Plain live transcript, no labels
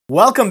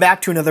Welcome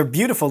back to another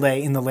beautiful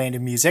day in the land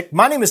of music.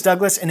 My name is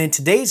Douglas, and in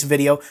today's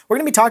video, we're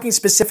going to be talking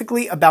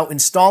specifically about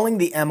installing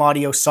the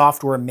m-aduio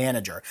software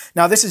manager.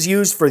 Now, this is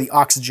used for the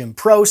Oxygen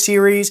Pro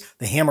series,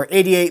 the Hammer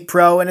 88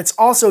 Pro, and it's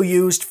also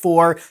used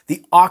for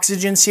the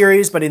Oxygen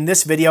series, but in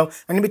this video, I'm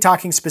going to be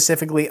talking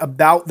specifically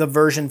about the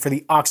version for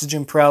the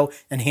Oxygen Pro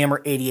and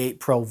Hammer 88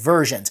 Pro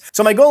versions.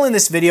 So my goal in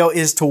this video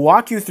is to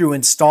walk you through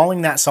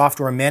installing that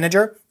software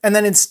manager, and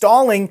then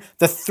installing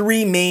the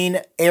three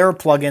main Air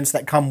plugins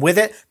that come with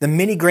it, the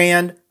Mini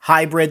Grand,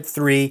 Hybrid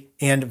 3,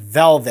 and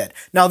Velvet.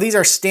 Now, these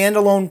are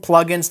standalone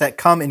plugins that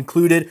come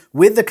included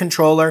with the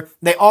controller.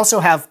 They also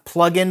have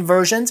plugin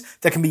versions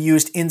that can be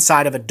used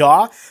inside of a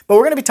DAW, but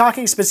we're going to be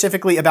talking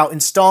specifically about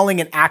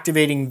installing and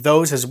activating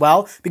those as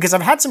well, because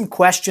I've had some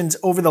questions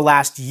over the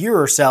last year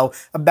or so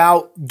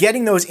about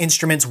getting those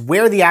instruments,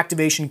 where the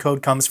activation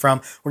code comes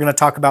from. We're going to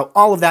talk about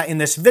all of that in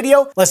this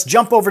video. Let's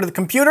jump over to the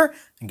computer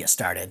and get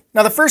started.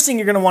 Now, the first thing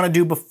you're going to want to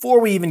do before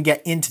we even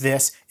get into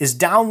this is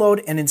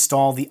download and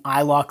install the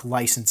iLok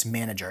License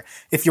Manager.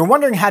 If you're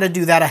wondering how to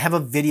do that, I have a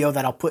video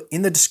that I'll put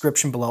in the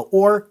description below,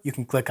 or you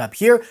can click up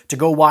here to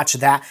go watch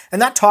that.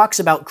 And that talks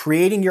about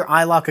creating your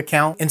iLok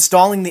account,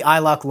 installing the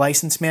iLok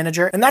License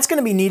Manager, and that's going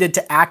to be needed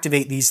to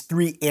activate these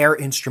three Air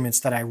instruments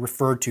that I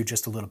referred to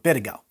just a little bit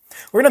ago.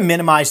 We're going to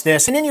minimize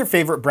this, and in your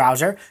favorite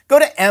browser, go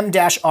to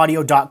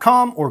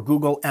m-audio.com or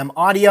Google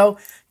m-aduio.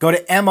 Go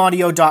to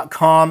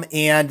m-aduio.com,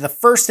 and the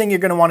first thing you're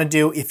going to want to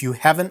do, if you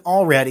haven't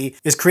already,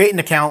 is create an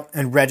account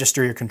and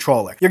register your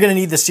controller. You're going to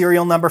need the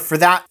serial number for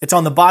that. It's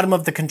on the bottom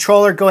of the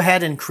controller. Go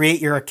ahead and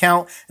create your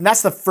account, and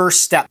that's the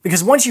first step,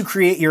 because once you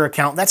create your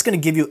account, that's going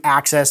to give you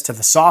access to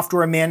the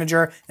software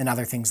manager and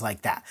other things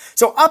like that.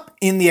 So up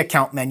in the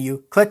account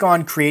menu, click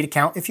on Create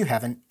Account if you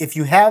haven't. If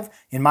you have,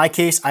 in my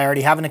case, I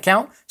already have an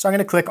account, so I'm going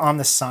to click on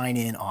the Sign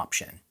In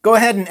option. Go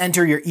ahead and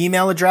enter your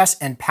email address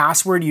and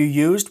password you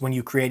used when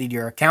you created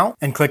your account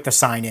and click the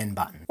Sign In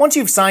button. Once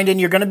you've signed in,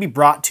 you're going to be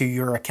brought to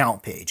your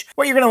account page.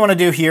 What you're going to want to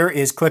do here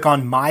is click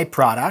on My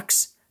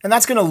Products, and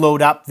that's going to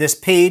load up this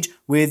page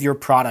with your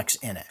products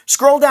in it.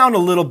 Scroll down a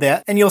little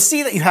bit and you'll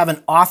see that you have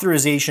an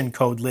authorization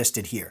code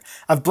listed here.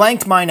 I've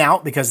blanked mine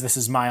out because this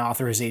is my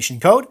authorization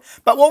code,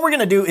 but what we're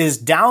going to do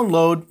is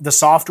download the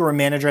software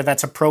manager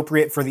that's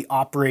appropriate for the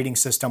operating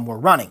system we're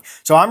running.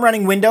 So I'm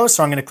running Windows,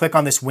 so I'm going to click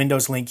on this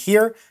Windows link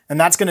here, and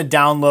that's going to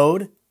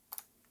download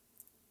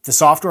the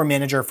software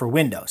manager for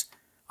Windows.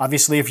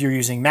 Obviously, if you're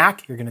using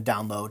Mac, you're going to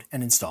download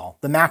and install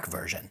the Mac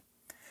version.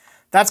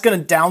 That's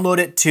going to download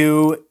it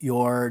to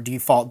your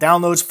default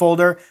downloads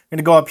folder. I'm going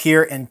to go up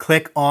here and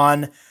click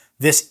on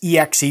this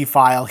exe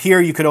file. Here,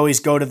 you could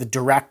always go to the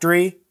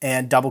directory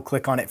and double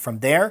click on it from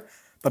there.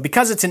 But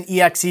because it's an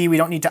exe, we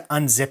don't need to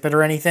unzip it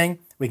or anything.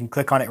 We can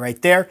click on it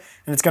right there,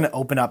 and it's going to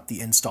open up the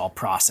install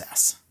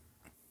process.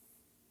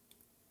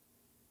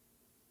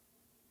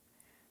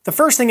 The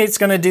first thing it's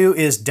going to do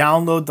is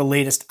download the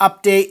latest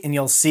update, and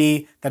you'll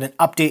see that an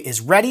update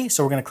is ready.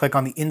 So we're going to click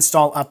on the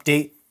install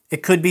update.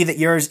 It could be that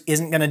yours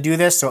isn't going to do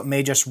this, so it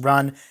may just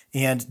run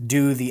and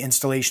do the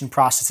installation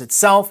process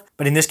itself.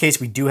 But in this case,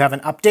 we do have an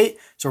update,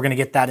 so we're going to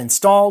get that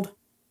installed.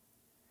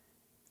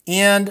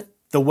 And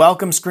the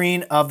welcome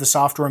screen of the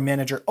software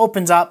manager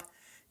opens up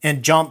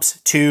and jumps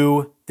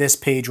to this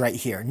page right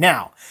here.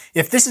 Now,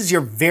 if this is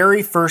your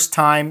very first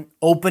time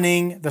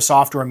opening the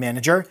software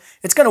manager,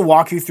 it's going to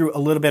walk you through a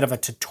little bit of a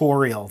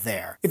tutorial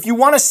there. If you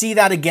want to see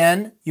that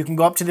again, you can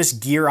go up to this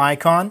gear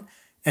icon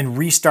and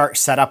restart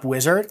Setup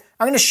Wizard.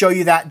 I'm going to show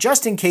you that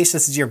just in case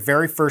this is your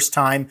very first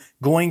time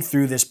going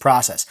through this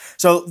process.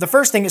 So the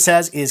first thing it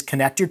says is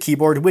connect your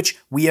keyboard, which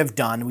we have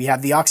done. We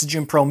have the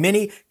Oxygen Pro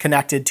Mini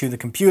connected to the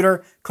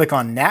computer. Click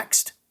on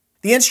Next.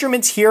 The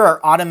instruments here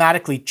are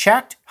automatically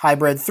checked,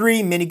 Hybrid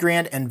 3, Mini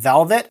Grand, and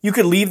Velvet. You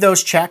could leave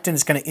those checked and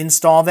it's going to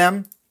install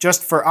them.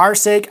 Just for our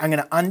sake, I'm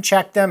going to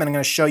uncheck them and I'm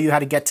going to show you how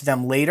to get to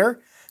them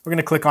later. We're going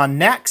to click on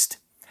Next.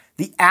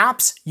 The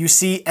apps, you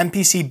see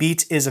MPC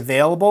Beats is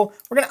available.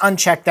 We're going to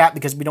uncheck that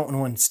because we don't want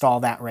to install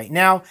that right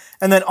now.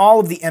 And then all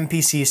of the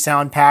MPC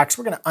sound packs,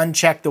 we're going to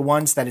uncheck the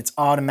ones that it's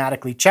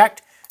automatically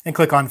checked and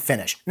click on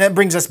Finish. And that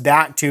brings us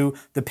back to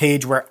the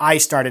page where I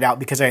started out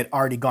because I had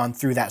already gone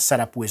through that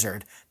setup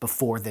wizard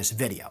before this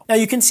video. Now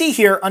you can see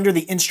here under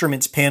the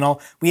Instruments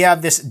panel, we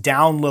have this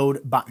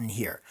download button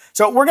here.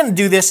 So we're going to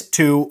do this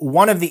to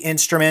one of the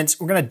instruments.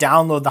 We're going to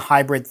download the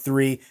Hybrid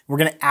 3. We're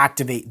going to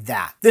activate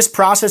that. This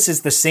process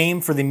is the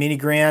same for the Mini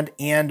Grand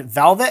and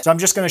Velvet. So I'm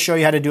just going to show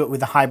you how to do it with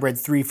the Hybrid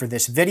 3 for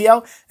this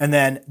video. And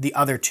then the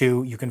other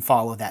two, you can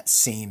follow that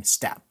same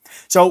step.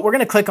 So we're going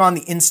to click on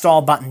the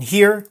Install button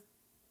here.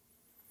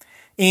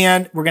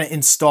 And we're going to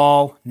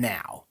install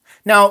now.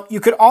 Now, you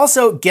could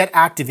also get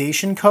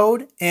activation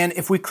code. And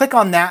if we click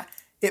on that,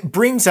 it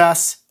brings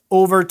us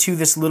over to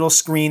this little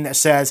screen that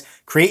says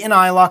create an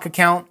iLok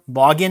account,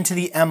 log into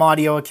the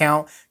m-aduio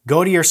account,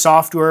 go to your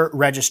software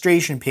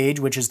registration page,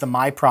 which is the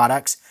My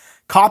Products,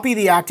 copy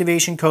the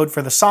activation code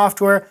for the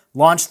software,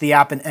 launch the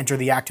app, and enter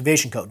the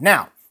activation code.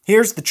 Now,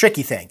 here's the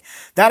tricky thing.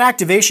 That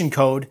activation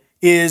code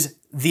is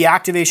the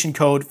activation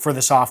code for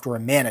the software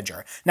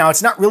manager. Now,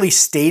 it's not really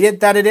stated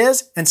that it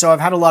is, and so I've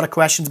had a lot of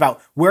questions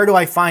about where do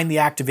I find the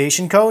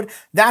activation code?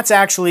 That's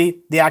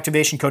actually the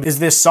activation code is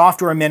this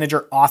software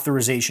manager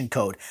authorization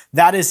code.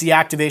 That is the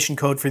activation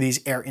code for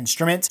these air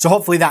instruments. So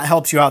hopefully that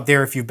helps you out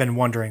there if you've been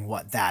wondering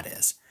what that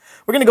is.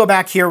 We're going to go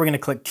back here, we're going to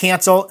click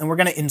cancel, and we're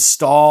going to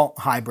install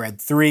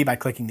Hybrid 3 by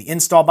clicking the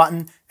install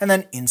button and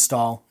then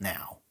install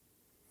now.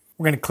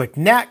 We're going to click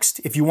next.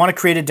 If you want to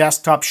create a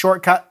desktop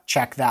shortcut,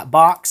 check that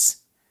box.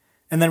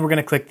 And then we're going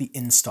to click the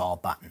install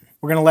button.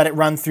 We're going to let it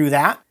run through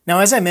that. Now,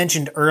 as I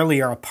mentioned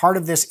earlier, a part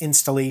of this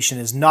installation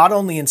is not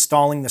only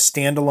installing the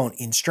standalone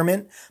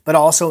instrument, but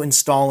also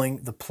installing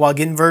the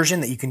plugin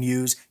version that you can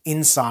use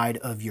inside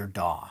of your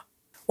DAW.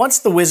 Once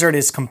the wizard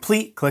is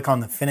complete, click on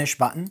the finish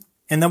button,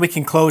 and then we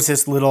can close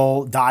this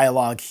little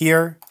dialog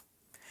here.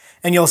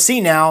 And you'll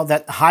see now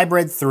that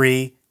Hybrid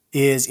 3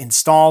 is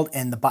installed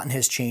and the button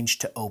has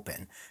changed to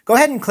open. Go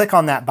ahead and click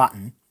on that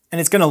button, and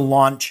it's going to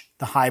launch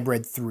the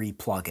Hybrid 3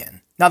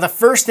 plugin. Now, the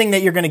first thing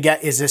that you're going to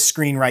get is this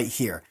screen right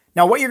here.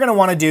 Now, what you're going to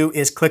want to do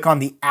is click on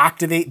the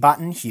Activate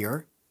button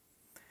here,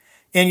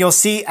 and you'll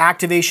see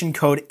activation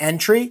code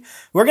entry.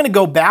 We're going to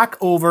go back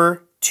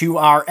over to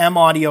our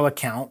m-aduio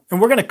account,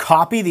 and we're going to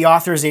copy the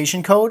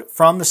authorization code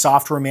from the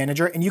software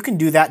manager, and you can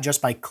do that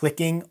just by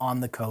clicking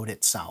on the code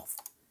itself.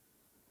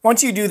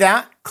 Once you do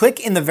that, click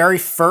in the very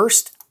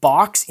first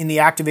box in the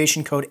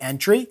activation code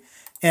entry,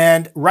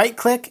 and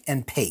right-click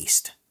and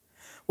paste.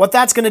 What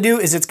that's going to do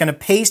is it's going to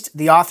paste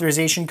the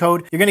authorization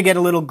code. You're going to get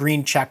a little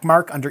green check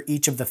mark under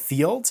each of the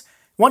fields.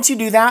 Once you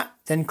do that,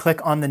 then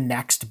click on the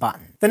next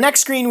button. The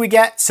next screen we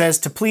get says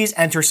to please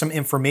enter some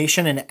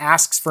information and it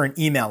asks for an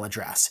email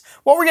address.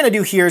 What we're going to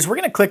do here is we're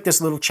going to click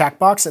this little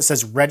checkbox that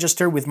says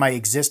register with my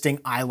existing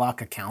iLok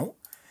account.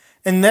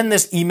 And then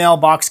this email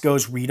box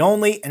goes read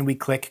only and we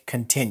click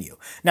continue.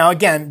 Now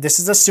again, this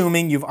is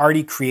assuming you've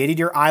already created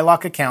your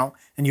iLok account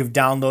and you've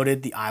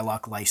downloaded the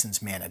iLok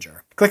License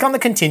Manager. Click on the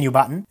continue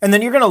button and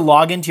then you're going to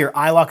log into your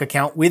iLok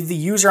account with the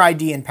user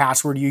ID and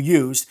password you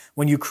used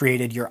when you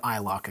created your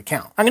iLok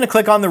account. I'm going to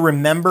click on the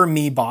remember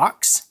me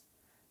box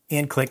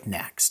and click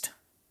next.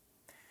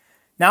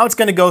 Now it's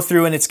going to go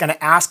through and it's going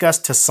to ask us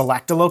to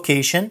select a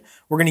location.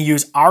 We're going to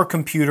use our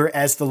computer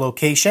as the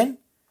location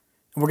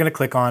and we're going to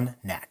click on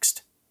next.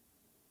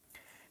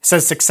 It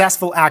says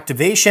successful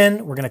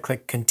activation. We're going to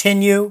click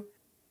continue.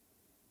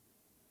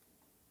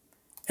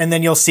 And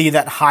then you'll see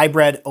that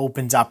Hybrid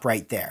opens up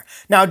right there.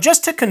 Now,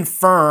 just to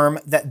confirm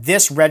that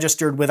this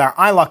registered with our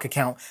iLok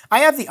account,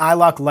 I have the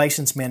iLok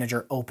License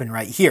Manager open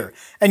right here.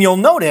 And you'll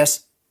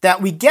notice that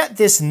we get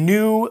this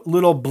new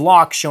little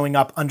block showing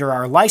up under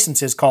our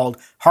licenses called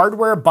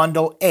Hardware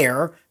Bundle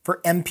Air for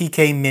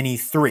MPK Mini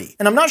 3.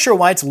 And I'm not sure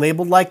why it's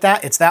labeled like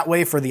that. It's that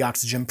way for the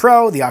Oxygen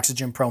Pro, the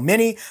Oxygen Pro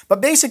Mini, but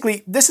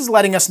basically this is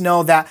letting us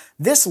know that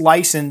this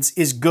license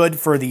is good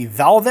for the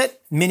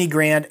Velvet, Mini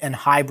Grand, and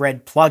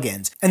Hybrid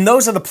plugins. And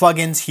those are the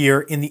plugins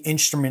here in the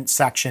instrument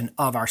section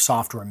of our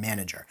software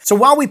manager. So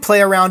while we play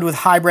around with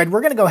Hybrid,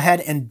 we're gonna go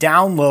ahead and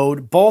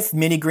download both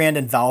Mini Grand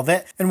and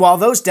Velvet. And while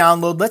those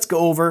download, let's go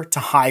over to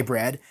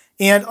Hybrid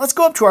and let's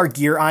go up to our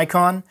gear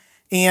icon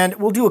and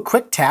we'll do a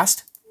quick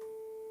test.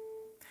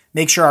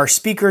 Make sure our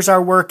speakers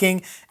are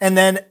working, and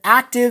then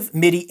active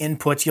MIDI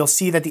inputs. You'll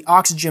see that the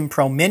Oxygen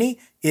Pro Mini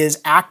is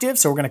active,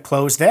 so we're going to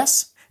close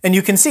this. And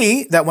you can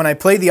see that when I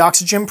play the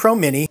Oxygen Pro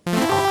Mini,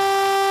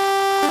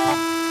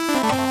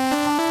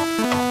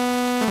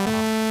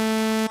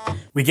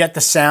 we get the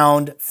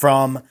sound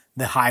from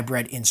the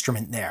Hybrid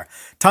instrument there.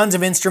 Tons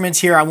of instruments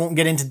here. I won't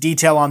get into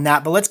detail on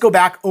that, but let's go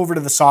back over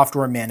to the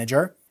software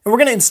manager. And we're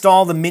going to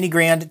install the Mini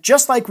Grand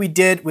just like we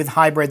did with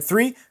Hybrid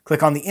 3.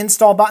 Click on the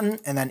install button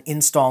and then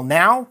install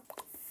now.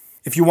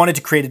 If you wanted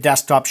to create a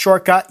desktop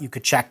shortcut, you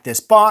could check this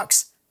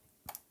box.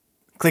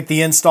 Click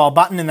the install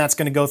button and that's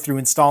going to go through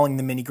installing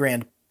the Mini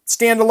Grand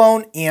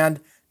standalone and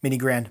Mini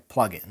Grand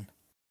plugin.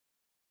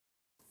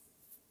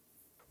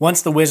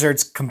 Once the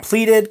wizard's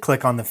completed,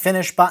 click on the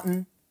finish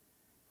button.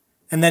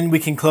 And then we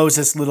can close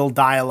this little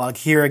dialog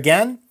here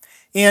again.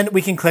 And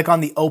we can click on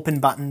the open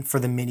button for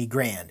the Mini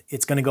Grand.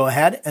 It's going to go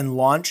ahead and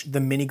launch the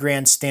Mini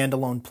Grand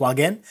standalone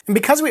plugin. And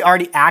because we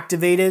already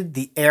activated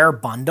the Air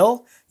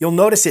bundle, you'll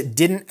notice it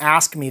didn't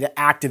ask me to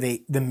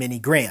activate the Mini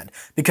Grand.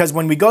 Because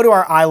when we go to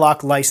our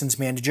iLok License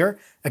Manager,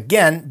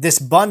 again, this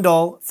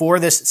bundle for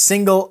this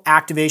single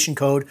activation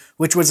code,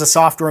 which was a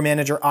software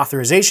manager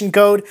authorization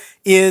code,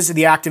 is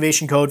the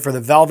activation code for the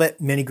Velvet,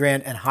 Mini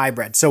Grand, and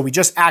Hybrid. So we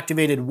just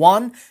activated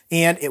one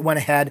and it went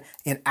ahead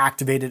and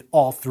activated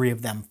all three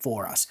of them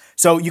for us.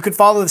 So you could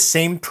follow the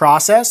same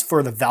process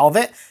for the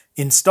Velvet,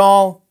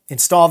 install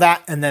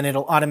that, and then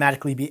it'll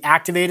automatically be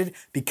activated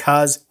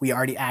because we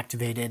already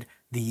activated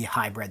the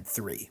Hybrid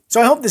 3.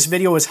 So I hope this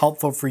video was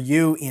helpful for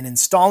you in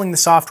installing the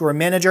software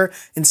manager,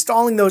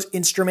 installing those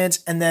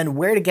instruments, and then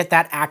where to get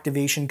that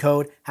activation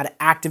code, how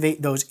to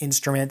activate those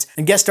instruments,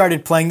 and get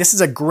started playing. This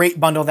is a great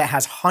bundle that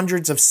has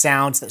hundreds of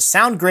sounds that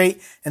sound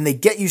great, and they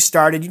get you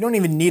started. You don't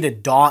even need a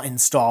DAW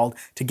installed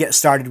to get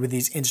started with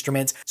these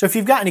instruments. So if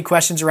you've got any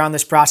questions around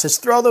this process,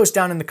 throw those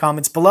down in the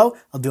comments below.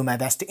 I'll do my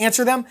best to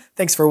answer them.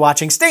 Thanks for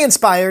watching. Stay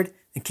inspired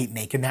and keep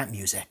making that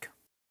music.